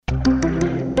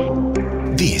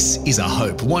This is a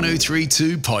Hope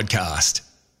 1032 podcast.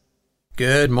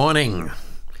 Good morning.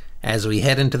 As we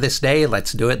head into this day,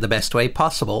 let's do it the best way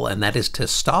possible, and that is to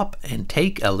stop and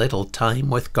take a little time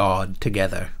with God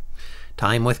together.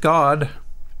 Time with God.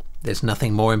 There's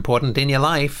nothing more important in your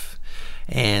life.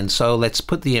 And so let's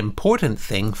put the important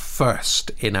thing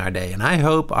first in our day. And I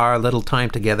hope our little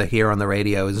time together here on the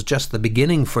radio is just the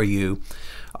beginning for you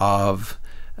of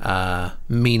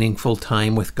meaningful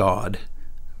time with God.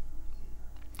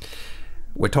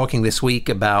 We're talking this week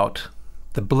about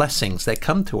the blessings that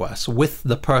come to us with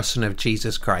the person of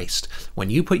Jesus Christ. When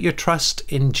you put your trust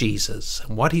in Jesus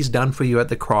and what he's done for you at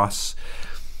the cross,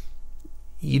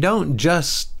 you don't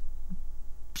just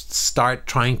start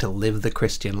trying to live the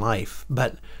Christian life,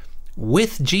 but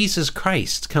with Jesus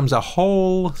Christ comes a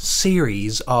whole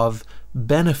series of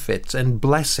benefits and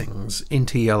blessings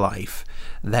into your life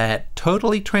that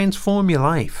totally transform your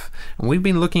life. And we've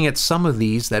been looking at some of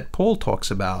these that Paul talks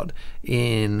about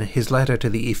in his letter to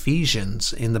the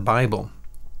Ephesians in the Bible.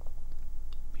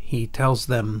 He tells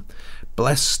them,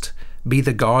 "Blessed be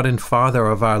the God and Father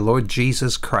of our Lord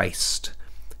Jesus Christ,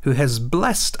 who has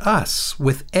blessed us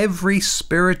with every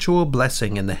spiritual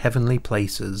blessing in the heavenly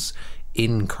places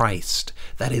in Christ."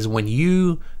 That is, when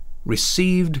you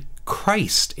received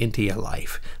Christ into your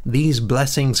life, these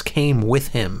blessings came with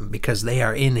him because they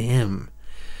are in him.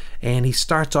 And he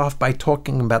starts off by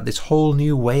talking about this whole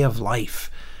new way of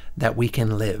life that we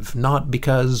can live, not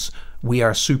because we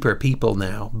are super people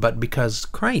now, but because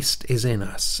Christ is in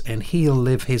us and he'll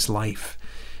live his life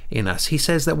in us. He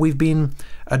says that we've been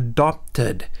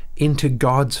adopted into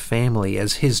God's family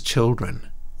as his children.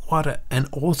 What an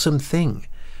awesome thing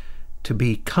to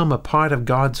become a part of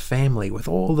God's family with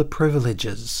all the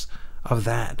privileges of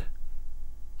that.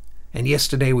 And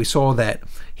yesterday we saw that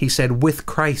he said, with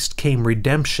Christ came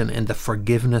redemption and the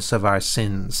forgiveness of our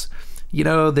sins. You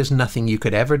know, there's nothing you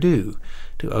could ever do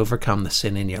to overcome the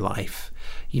sin in your life.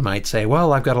 You might say,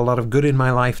 well, I've got a lot of good in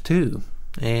my life too.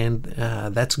 And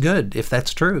that's good if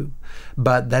that's true.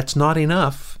 But that's not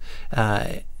enough.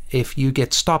 If you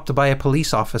get stopped by a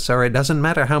police officer, it doesn't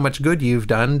matter how much good you've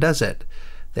done, does it?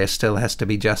 There still has to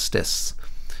be justice.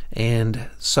 And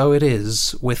so it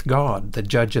is with God, the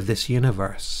judge of this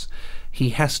universe. He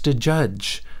has to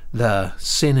judge the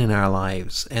sin in our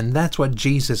lives. And that's what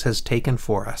Jesus has taken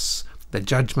for us, the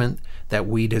judgment that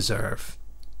we deserve.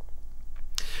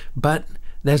 But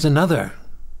there's another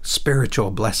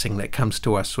spiritual blessing that comes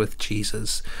to us with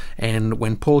Jesus. And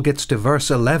when Paul gets to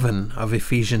verse 11 of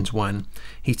Ephesians 1,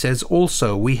 he says,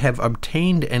 "Also we have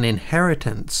obtained an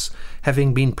inheritance,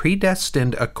 having been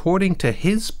predestined according to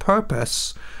his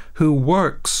purpose, who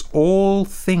works all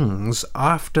things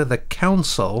after the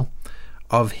counsel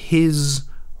of his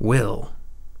will."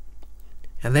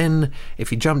 And then,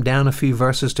 if you jump down a few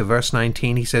verses to verse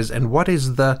 19, he says, "And what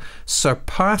is the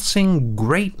surpassing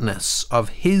greatness of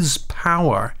his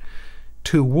power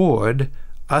toward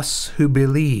us who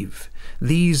believe?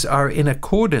 These are in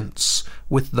accordance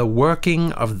with the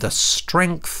working of the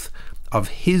strength of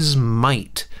his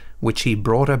might, which he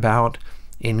brought about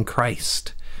in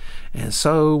Christ." And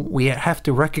so we have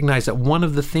to recognize that one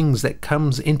of the things that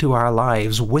comes into our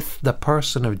lives with the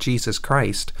person of Jesus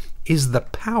Christ is the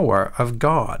power of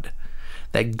God,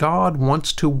 that God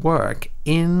wants to work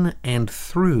in and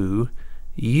through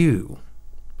you.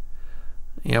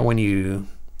 You know, when you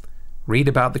read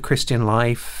about the Christian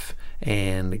life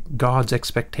and God's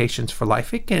expectations for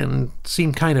life, it can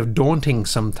seem kind of daunting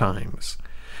sometimes.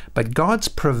 But God's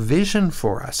provision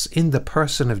for us in the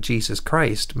person of Jesus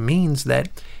Christ means that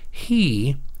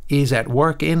he is at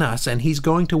work in us, and he's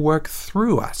going to work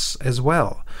through us as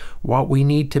well. What we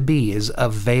need to be is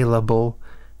available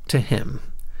to him.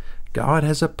 God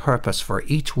has a purpose for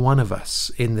each one of us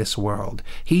in this world.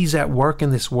 He's at work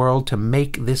in this world to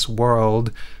make this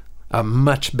world a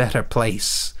much better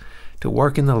place, to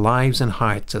work in the lives and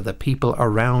hearts of the people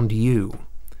around you.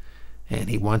 And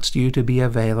he wants you to be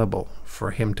available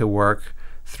for him to work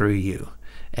through you.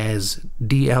 As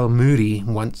D.L. Moody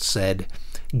once said,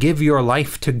 "Give your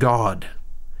life to God.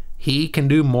 He can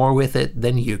do more with it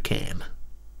than you can."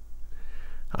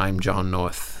 I'm John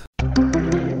North.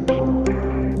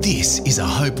 This is a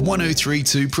Hope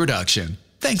 1032 production.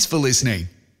 Thanks for listening.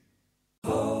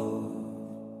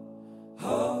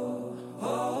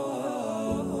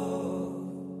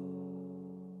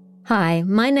 Hi,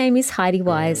 my name is Heidi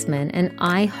Wiseman and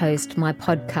I host my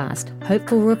podcast,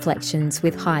 Hopeful Reflections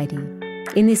with Heidi.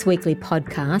 In this weekly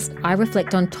podcast, I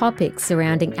reflect on topics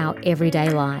surrounding our everyday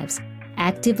lives,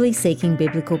 actively seeking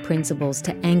biblical principles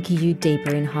to anchor you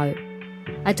deeper in hope.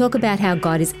 I talk about how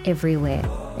God is everywhere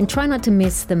and try not to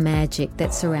miss the magic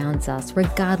that surrounds us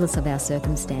regardless of our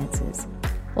circumstances.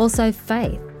 Also,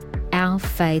 faith. Our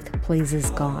faith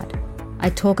pleases God. I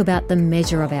talk about the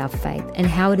measure of our faith and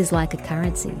how it is like a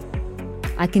currency.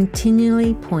 I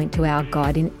continually point to our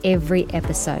God in every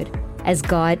episode, as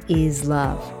God is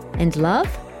love, and love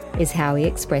is how He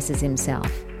expresses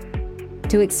Himself.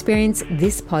 To experience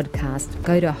this podcast,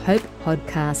 go to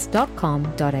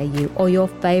hopepodcast.com.au or your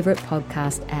favourite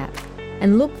podcast app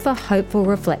and look for Hopeful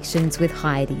Reflections with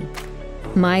Heidi.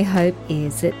 My hope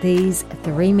is that these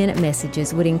 3-minute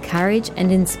messages would encourage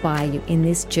and inspire you in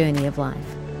this journey of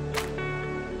life.